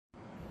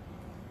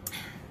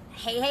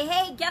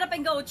Hey, get up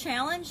and go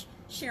challenge.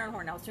 Sharon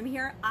Hornellstrom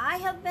here. I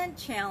have been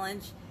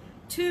challenged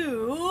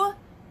to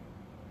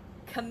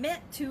commit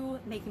to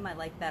making my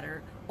life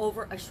better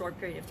over a short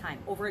period of time,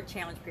 over a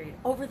challenge period,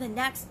 over the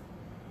next,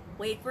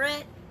 wait for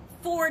it,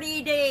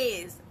 40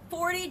 days.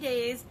 40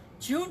 days,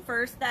 June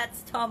 1st,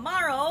 that's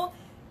tomorrow,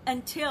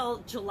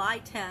 until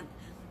July 10th.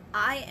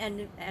 I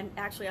and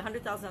actually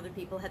 100,000 other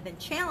people have been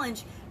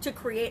challenged to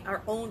create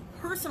our own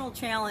personal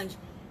challenge.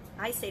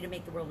 I say to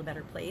make the world a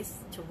better place,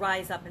 to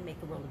rise up and make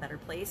the world a better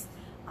place,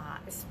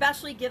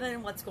 especially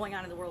given what's going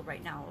on in the world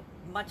right now.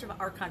 Much of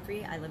our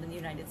country, I live in the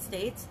United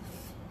States,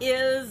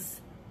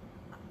 is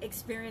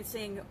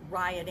experiencing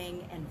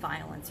rioting and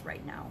violence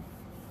right now.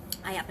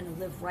 I happen to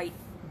live right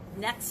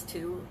next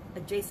to,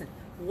 adjacent,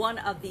 one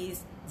of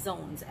these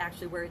zones,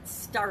 actually where it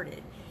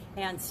started.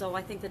 And so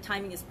I think the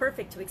timing is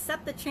perfect to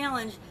accept the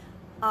challenge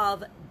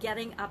of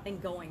getting up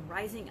and going,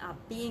 rising up,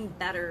 being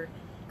better,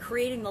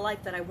 creating the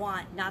life that I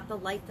want, not the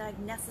life that I've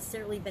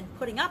necessarily been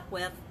putting up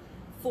with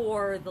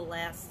for the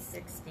last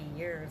 60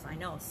 years. I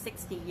know,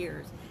 60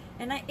 years.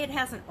 And it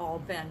hasn't all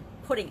been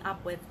putting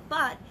up with,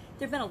 but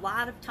there have been a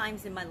lot of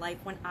times in my life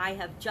when I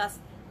have just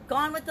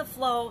gone with the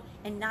flow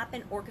and not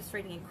been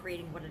orchestrating and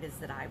creating what it is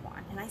that I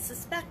want. And I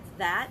suspect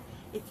that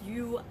if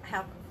you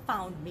have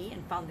found me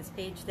and found this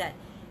page, that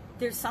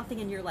there's something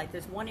in your life,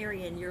 there's one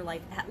area in your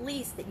life at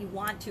least that you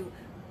want to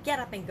get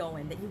up and go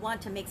in, that you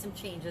want to make some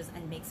changes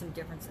and make some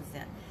differences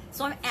in.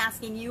 So I'm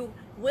asking you,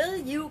 will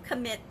you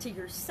commit to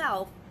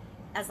yourself,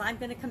 as I'm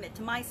going to commit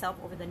to myself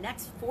over the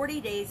next 40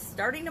 days,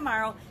 starting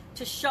tomorrow,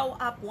 to show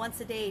up once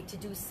a day, to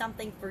do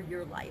something for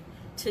your life,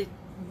 to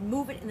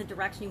move it in the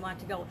direction you want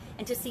to go,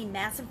 and to see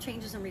massive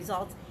changes and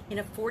results in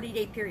a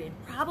 40-day period.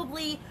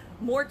 Probably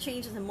more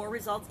changes and more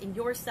results in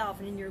yourself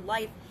and in your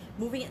life,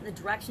 moving it in the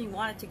direction you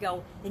want it to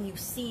go, than you've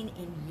seen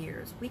in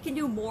years. We can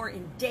do more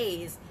in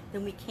days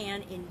than we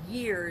can in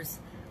years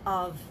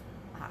of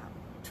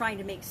trying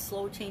to make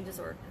slow changes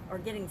or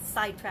getting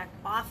sidetracked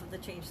off of the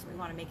changes we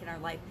want to make in our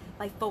life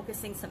by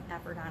focusing some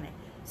effort on it.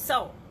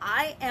 So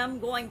I am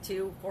going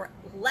to, for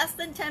less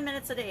than 10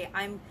 minutes a day,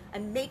 I'm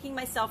making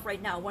myself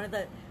right now, one of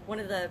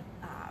the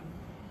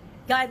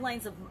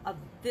guidelines of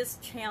this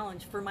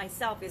challenge for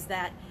myself is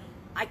that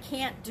I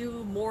can't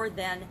do more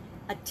than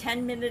a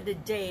 10-minute a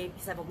day,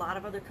 because I have a lot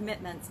of other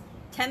commitments,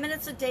 10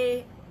 minutes a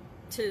day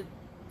to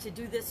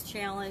do this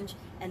challenge,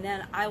 and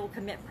then I will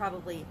commit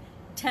probably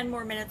 10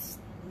 more minutes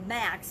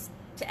max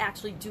to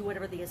actually do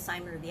whatever the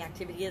assignment or the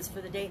activity is for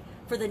the day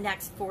for the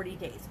next 40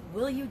 days.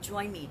 Will you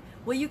join me?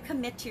 Will you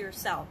commit to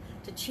yourself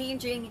to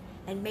changing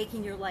and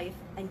making your life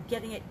and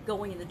getting it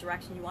going in the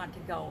direction you want it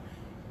to go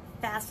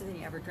faster than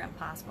you ever dreamt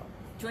possible?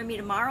 Join me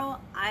tomorrow.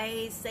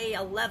 I say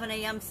 11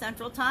 a.m.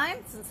 Central Time,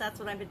 since that's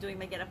what I've been doing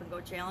my Get Up and Go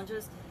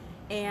challenges.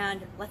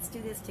 And let's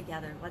do this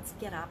together. Let's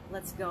get up,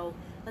 let's go,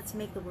 let's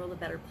make the world a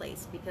better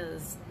place,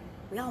 because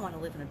we all want to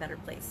live in a better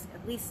place.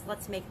 At least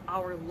let's make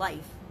our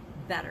life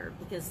better,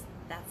 because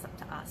that's up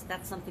to us.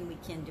 That's something we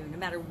can do, no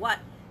matter what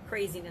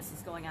craziness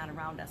is going on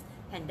around us.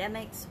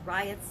 Pandemics,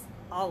 riots,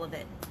 all of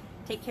it.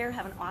 Take care,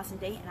 have an awesome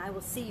day, and I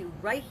will see you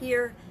right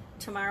here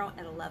tomorrow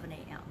at 11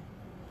 a.m.